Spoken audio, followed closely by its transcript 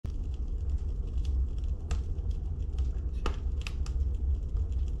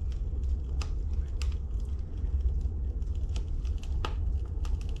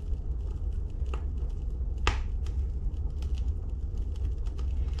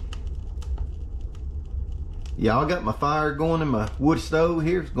Y'all got my fire going in my wood stove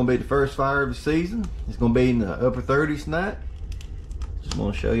here. It's gonna be the first fire of the season. It's gonna be in the upper 30s tonight. Just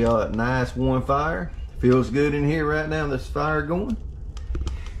wanna show y'all that nice warm fire. Feels good in here right now, this fire going.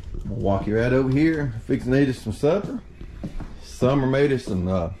 I'm gonna walk you right over here. Fixing to eat us some supper. Summer made us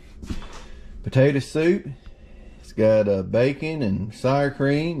some potato soup. It's got bacon and sour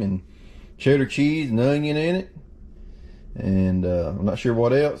cream and cheddar cheese and onion in it. And I'm not sure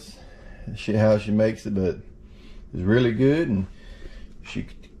what else, how she makes it, but it's really good. And she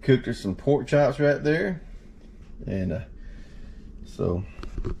cooked her some pork chops right there. And so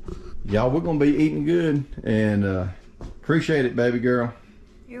y'all, we're gonna be eating good, and appreciate it, baby girl.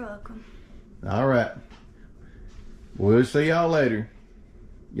 You're welcome. All right, we'll see y'all later.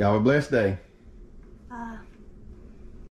 Y'all have a blessed day.